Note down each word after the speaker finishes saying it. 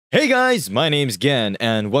Hey guys, my name's Gen,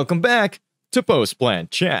 and welcome back to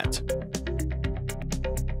Post-Plant Chat.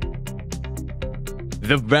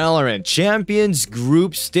 The Valorant Champions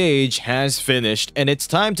group stage has finished, and it's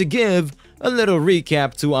time to give a little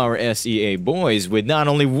recap to our SEA boys with not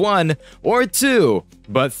only one or two,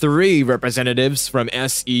 but three representatives from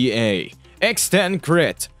SEA: X10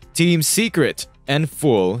 Crit, Team Secret, and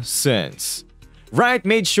Full Sense. Riot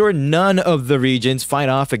made sure none of the regions fight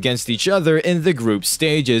off against each other in the group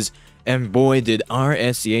stages, and boy did our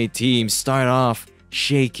SEA team start off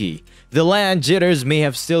shaky. The land jitters may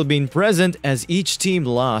have still been present as each team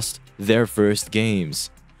lost their first games.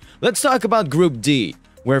 Let's talk about Group D,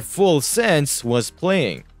 where Full Sense was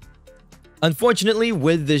playing. Unfortunately,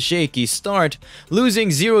 with the shaky start, losing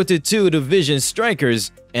 0-2 to Vision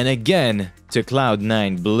Strikers and again to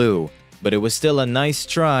Cloud9 Blue, but it was still a nice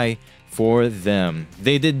try for them.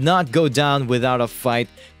 They did not go down without a fight,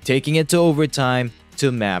 taking it to overtime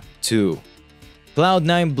to map 2.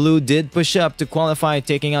 Cloud9 Blue did push up to qualify,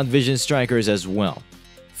 taking out Vision Strikers as well.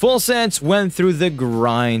 Full Sense went through the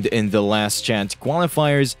grind in the last chance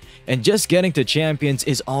qualifiers, and just getting to champions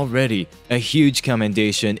is already a huge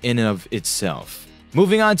commendation in and of itself.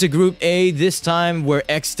 Moving on to Group A, this time where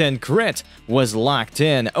X10 Crit was locked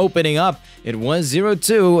in. Opening up, it was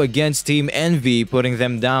 0-2 against Team Envy, putting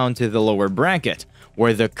them down to the lower bracket,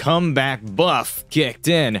 where the comeback buff kicked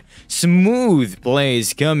in. Smooth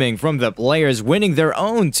plays coming from the players, winning their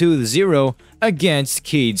own 2-0 against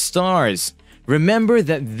Keyed Stars. Remember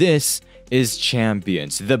that this is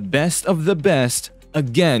champions, the best of the best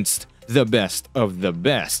against the best of the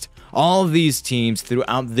best. All these teams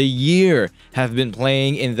throughout the year have been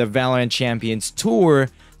playing in the Valorant Champions Tour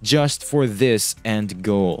just for this end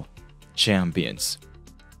goal: champions.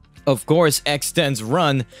 Of course, X10's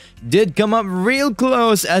run did come up real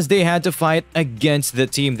close as they had to fight against the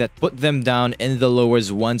team that put them down in the lowers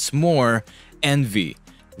once more, Envy.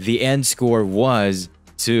 The end score was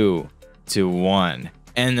 2-1.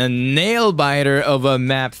 And a nail-biter of a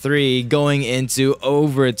map 3 going into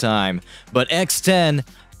overtime. But X10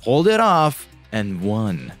 pulled it off and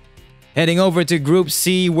won. Heading over to Group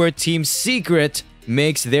C, where Team Secret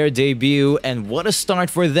makes their debut, and what a start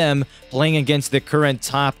for them playing against the current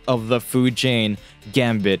top of the food chain,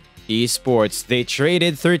 Gambit Esports. They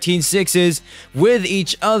traded 13 6s with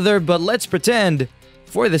each other, but let's pretend,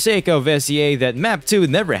 for the sake of SEA, that map 2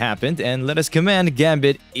 never happened, and let us commend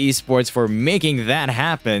Gambit Esports for making that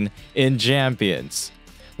happen in Champions.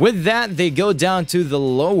 With that, they go down to the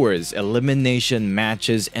lowers elimination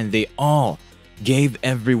matches, and they all gave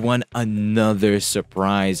everyone another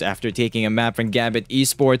surprise. After taking a map from Gambit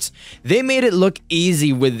Esports, they made it look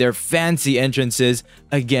easy with their fancy entrances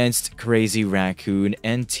against Crazy Raccoon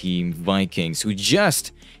and Team Vikings, who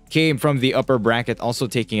just came from the upper bracket, also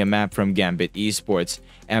taking a map from Gambit Esports,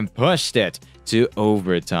 and pushed it to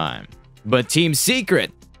overtime. But Team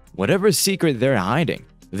Secret, whatever secret they're hiding,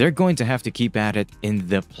 they're going to have to keep at it in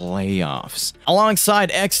the playoffs.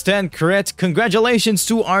 Alongside X10 Crit, congratulations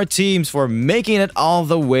to our teams for making it all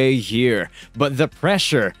the way here. But the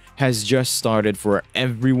pressure has just started for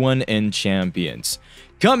everyone in Champions.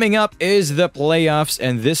 Coming up is the playoffs,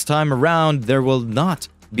 and this time around, there will not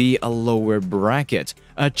be a lower bracket.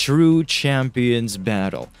 A true Champions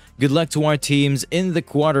battle. Good luck to our teams in the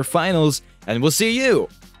quarterfinals, and we'll see you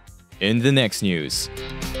in the next news.